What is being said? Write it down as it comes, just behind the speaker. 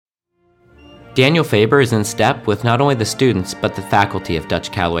Daniel Faber is in step with not only the students, but the faculty of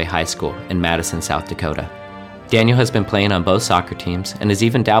Dutch Callaway High School in Madison, South Dakota. Daniel has been playing on both soccer teams and has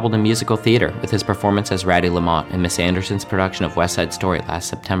even dabbled in musical theater with his performance as Ratty Lamont in Miss Anderson's production of West Side Story last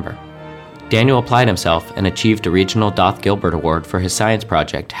September. Daniel applied himself and achieved a regional Doth Gilbert Award for his science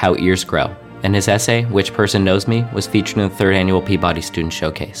project, How Ears Grow, and his essay, Which Person Knows Me, was featured in the 3rd Annual Peabody Student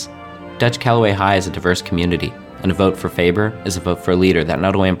Showcase. Dutch Callaway High is a diverse community, and a vote for Faber is a vote for a leader that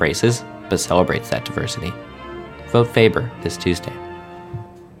not only embraces, but celebrates that diversity. Vote Faber this Tuesday.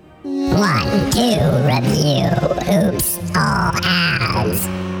 1, 2, review. Oops, all ads.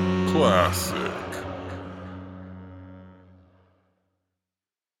 Classic.